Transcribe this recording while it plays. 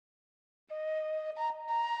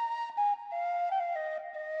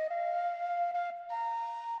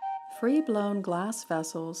Free-blown glass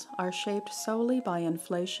vessels are shaped solely by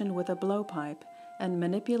inflation with a blowpipe and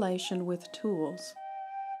manipulation with tools.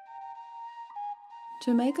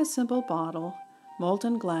 To make a simple bottle,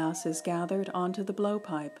 molten glass is gathered onto the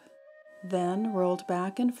blowpipe, then rolled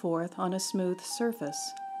back and forth on a smooth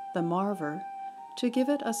surface, the marver, to give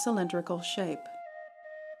it a cylindrical shape.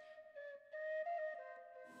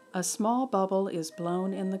 A small bubble is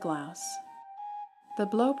blown in the glass. The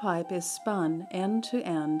blowpipe is spun end to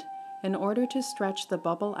end in order to stretch the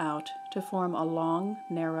bubble out to form a long,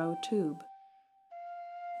 narrow tube.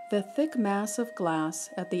 The thick mass of glass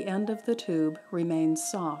at the end of the tube remains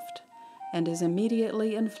soft and is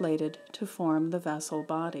immediately inflated to form the vessel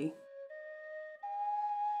body.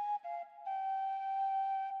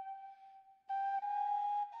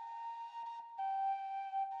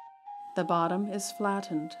 The bottom is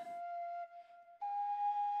flattened.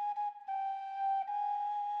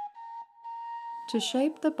 To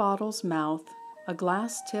shape the bottle's mouth, a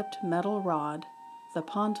glass-tipped metal rod, the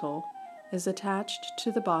pontil, is attached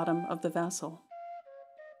to the bottom of the vessel.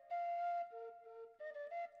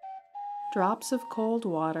 Drops of cold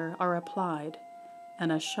water are applied,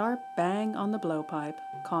 and a sharp bang on the blowpipe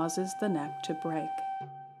causes the neck to break.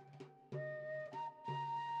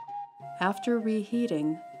 After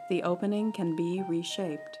reheating, the opening can be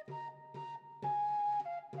reshaped.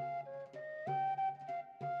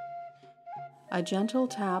 A gentle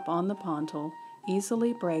tap on the pontil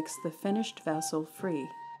easily breaks the finished vessel free.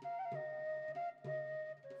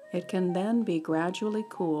 It can then be gradually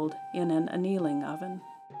cooled in an annealing oven.